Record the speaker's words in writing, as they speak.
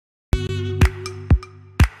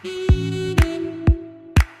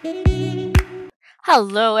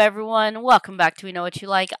Hello everyone, welcome back to We Know What You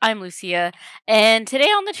Like. I'm Lucia, and today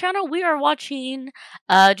on the channel we are watching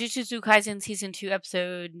Jujutsu Kaisen Season 2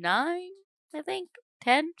 Episode 9, I think?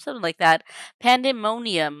 10? Something like that.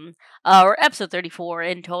 Pandemonium, or Episode 34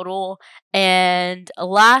 in total. And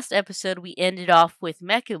last episode we ended off with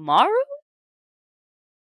Mekumaru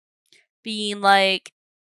being like,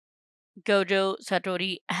 Gojo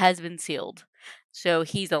Satori has been sealed. So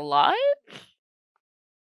he's alive?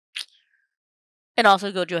 And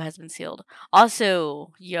also Gojo has been sealed.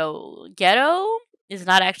 Also, Ghetto is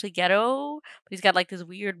not actually Ghetto, but he's got like this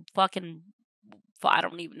weird fucking, I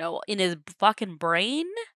don't even know, in his fucking brain.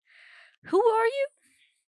 Who are you?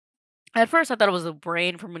 At first I thought it was a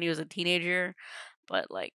brain from when he was a teenager,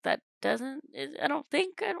 but like that doesn't, I don't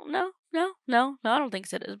know. No, I don't think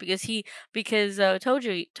so it is because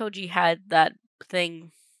Toji had that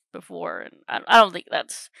thing before, and I don't think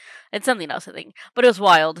it's something else, I think, but it was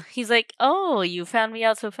wild. He's like, oh, you found me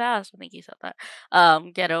out so fast. I think he said that.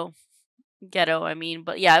 Ghetto, I mean,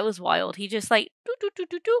 but yeah, it was wild. He just like doop, doop, doop,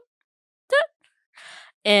 doop, doop, doop.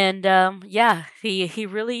 And yeah, he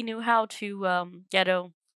really knew how to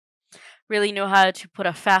Ghetto really knew how to put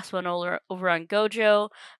a fast one over on Gojo,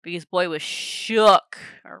 because boy was shook,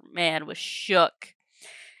 or man was shook.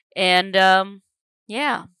 And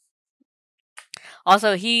yeah.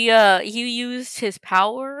 Also, he used his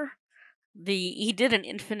power. He did an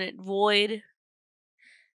infinite void,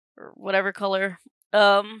 or whatever color,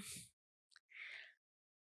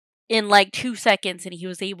 in like 2 seconds, and he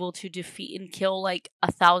was able to defeat and kill like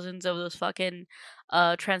thousands of those fucking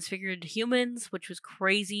transfigured humans, which was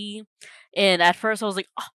crazy. And at first I was like,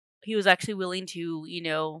 oh, he was actually willing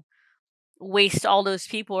to, waste all those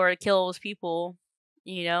people or kill all those people,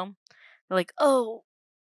 like, oh,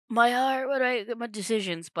 my heart, my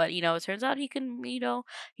decisions. But it turns out he can,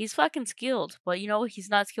 he's fucking skilled. But he's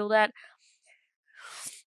not skilled at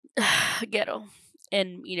Ghetto.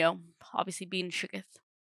 And obviously being Shooketh,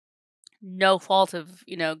 no fault of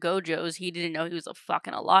Gojo's, he didn't know he was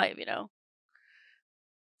fucking alive.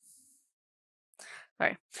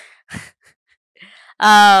 Sorry.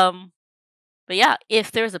 But yeah,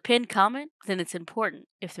 if there's a pinned comment, then it's important.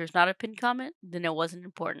 If there's not a pinned comment, then it wasn't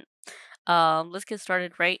important. Let's get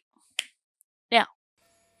started right now.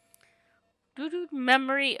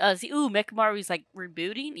 Memory. Ooh, Mekamaru's like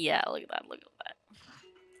rebooting. Yeah, look at that. Look at that.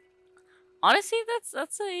 Honestly, that's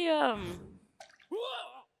a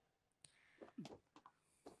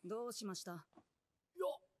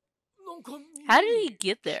How did he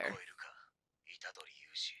get there?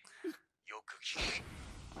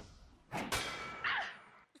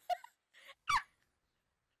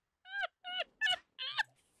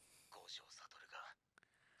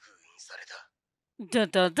 Dun,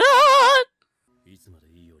 dun, dun!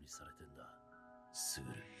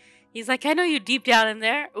 He's like, I know you deep down in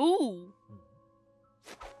there. Ooh.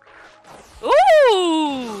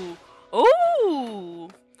 Ooh. Ooh.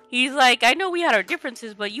 He's like, I know we had our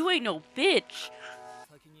differences, but you ain't no bitch.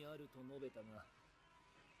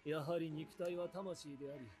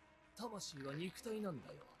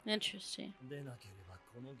 Interesting.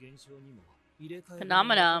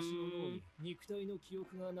 Phenomenon.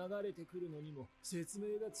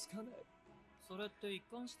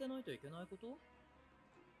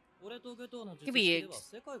 Could be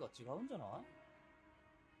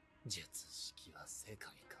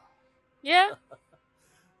yeah.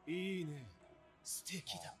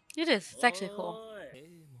 It is. It's actually cool.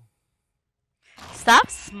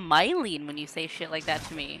 Stop smiling when you say shit like that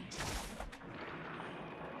to me.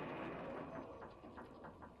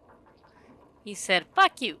 He said,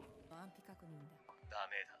 fuck you.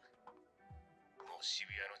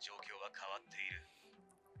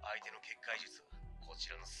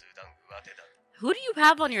 Who do you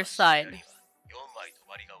have on your side?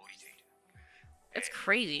 It's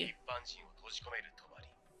crazy.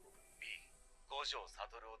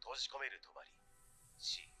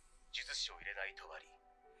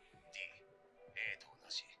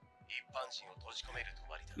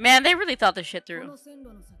 Man, they really thought this shit through. Listen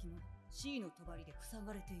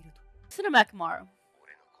to Mekamaru.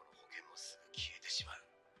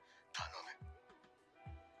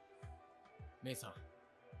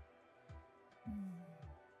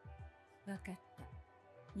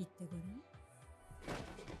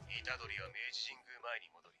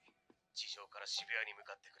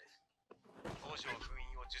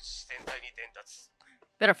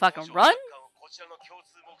 Better fucking run.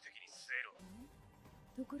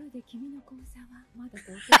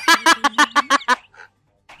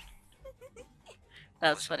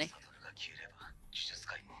 That's funny.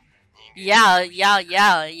 Yeah.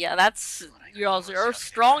 That's your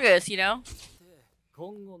strongest,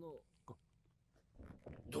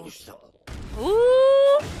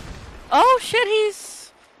 Ooh! Oh shit,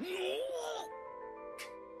 he's...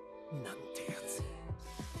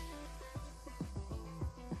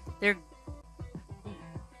 They're...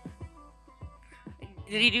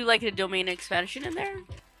 Did he do like a domain expansion in there?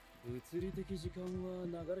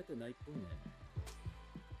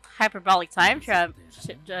 Hyperbolic time trap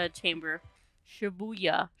chamber.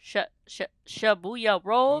 Shibuya. Shibuya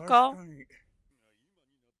roll call.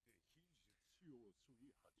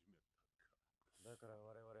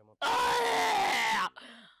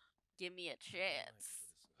 Give me a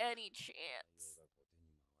chance. Any chance.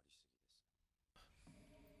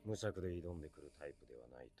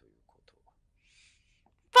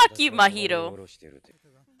 Fuck you, Mahito.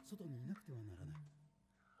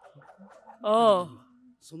 Oh.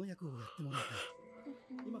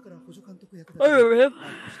 I remember him.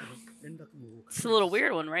 It's a little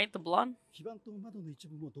weird one, right? The blonde?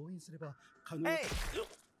 Hey.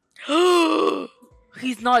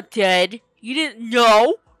 He's not dead. You didn't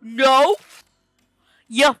know? No?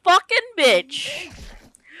 You fucking bitch.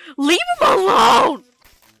 Leave him alone!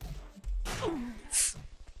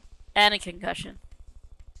 And a concussion.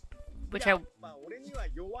 Which I...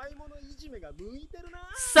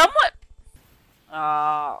 Somewhat...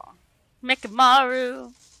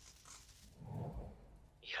 Mikamaru.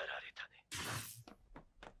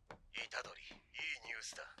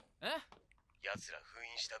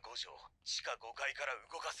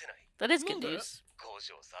 That is good news.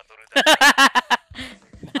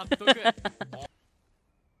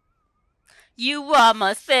 You are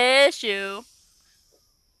my special.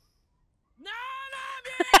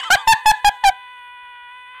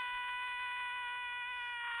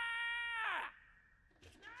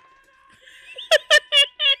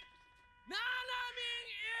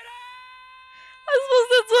 I suppose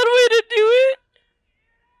that's one way to do it.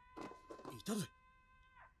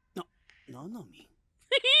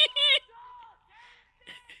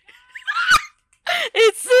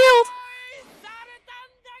 It's sealed.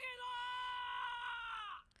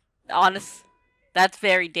 Honest, that's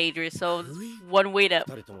very dangerous. So one way to.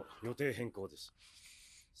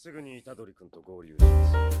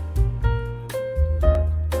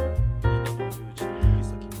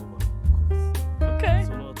 Okay.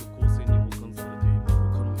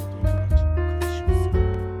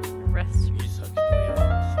 Rest.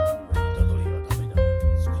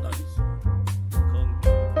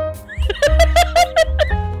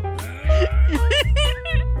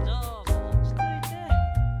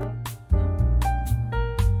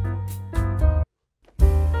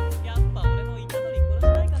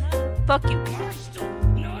 Fuck you.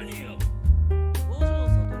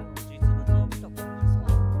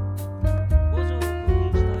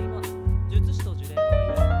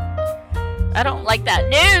 I don't like that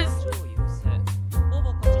news.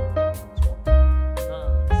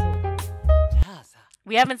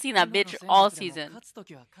 We haven't seen that bitch all season.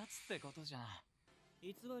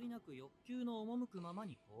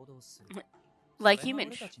 Like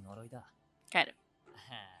humans. Kind of.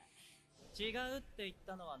 違うって言っ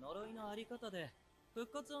たのは呪いのあり方で、復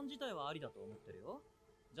活音自体はありだと思ってるよ。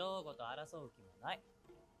ジョーゴと争う気もない。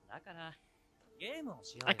だから、ゲームを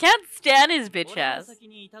しよう。I can't stand his bitch ass. 先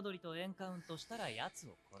に虎杖とエンカウントしたら奴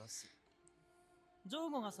を殺す。ジョー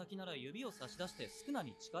ゴが先なら指を差し出してスクナ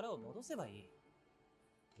に力を戻せばいい。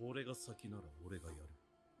俺が先なら俺がやる。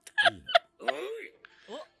いいな。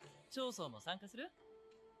お、長宗も参加する？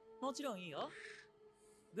もちろんいいよ。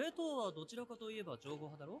ゲートはどちらかといえばジョーゴ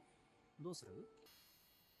派だろ？どうする？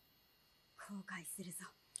後悔するぞ。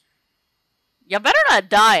 You better not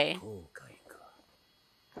die. 後悔か。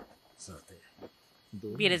さて、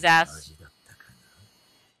 Beat his ass.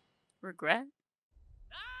 Regret?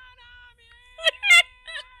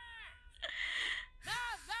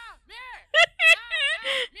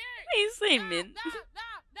 He's saying min.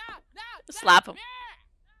 Slap him.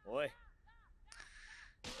 Oi.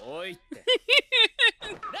 Oi.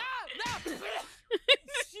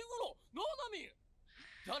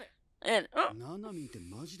 And,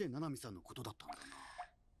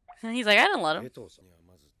 and he's like, I didn't let him.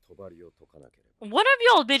 One of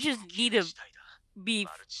y'all bitches need to be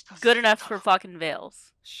good enough for fucking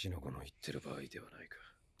veils.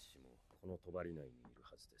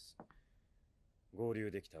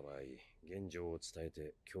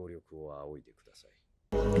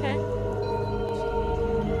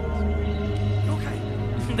 Okay.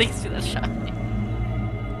 Thanks for that shot.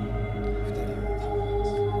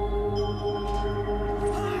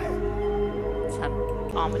 It's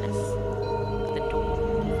ominous. The door.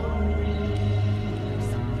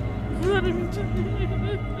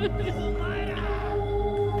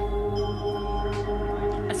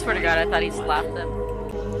 swear to God, I thought he slapped them. Who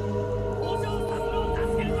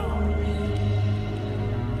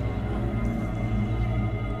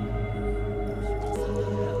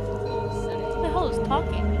the hell is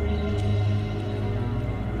talking?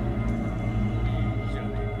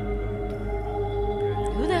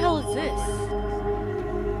 Who the hell is this?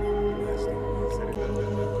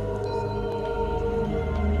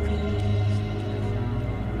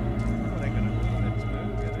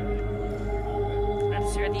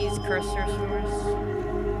 I'm sure these cursor swords.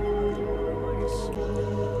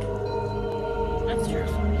 That's true.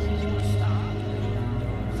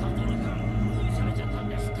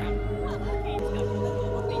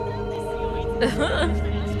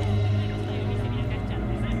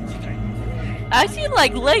 I see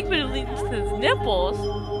like leg, but it leads to his nipples.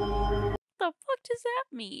 What the fuck does that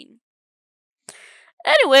mean?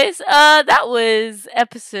 Anyways, that was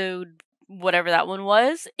episode whatever that one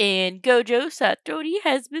was, and Gojo Satori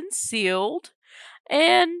has been sealed,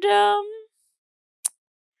 and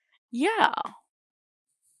yeah,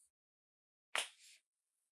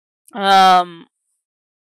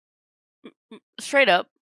 straight up,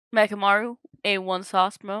 Mekamaru A1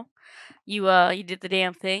 Sosmo. You did the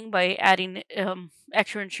damn thing by adding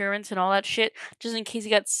extra insurance and all that shit just in case he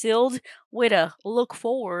got sealed. Way to look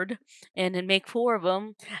forward and then make 4 of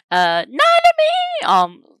them. Not me.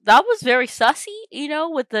 That was very sussy, you know,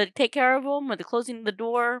 with the take care of him, with the closing the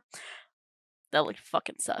door. That looked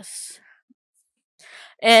fucking sus.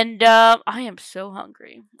 And I am so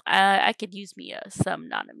hungry. I could use me some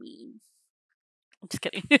Nanamine. I'm just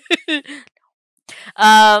kidding.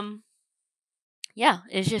 Yeah,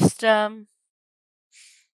 it's just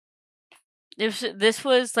this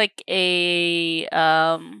was like a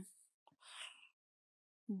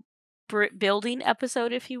building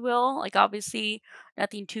episode, if you will. Like, obviously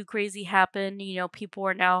nothing too crazy happened. You know, people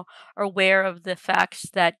are now aware of the facts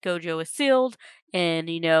that Gojo is sealed, and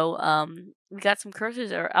you know, we got some cursors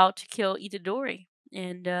that are out to kill Itadori,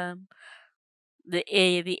 and the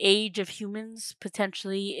age of humans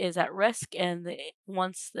potentially is at risk, and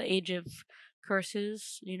once the age of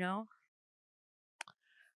curses, you know,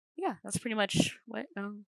 yeah, that's pretty much what.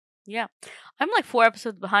 Yeah, I'm like 4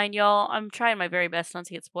 episodes behind, y'all. I'm trying my very best not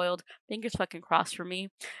to get spoiled. Fingers fucking crossed for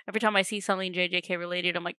me. Every time I see something JJK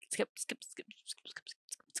related, I'm like skip,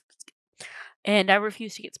 and I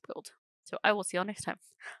refuse to get spoiled. So I will see y'all next time.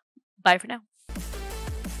 Bye for now.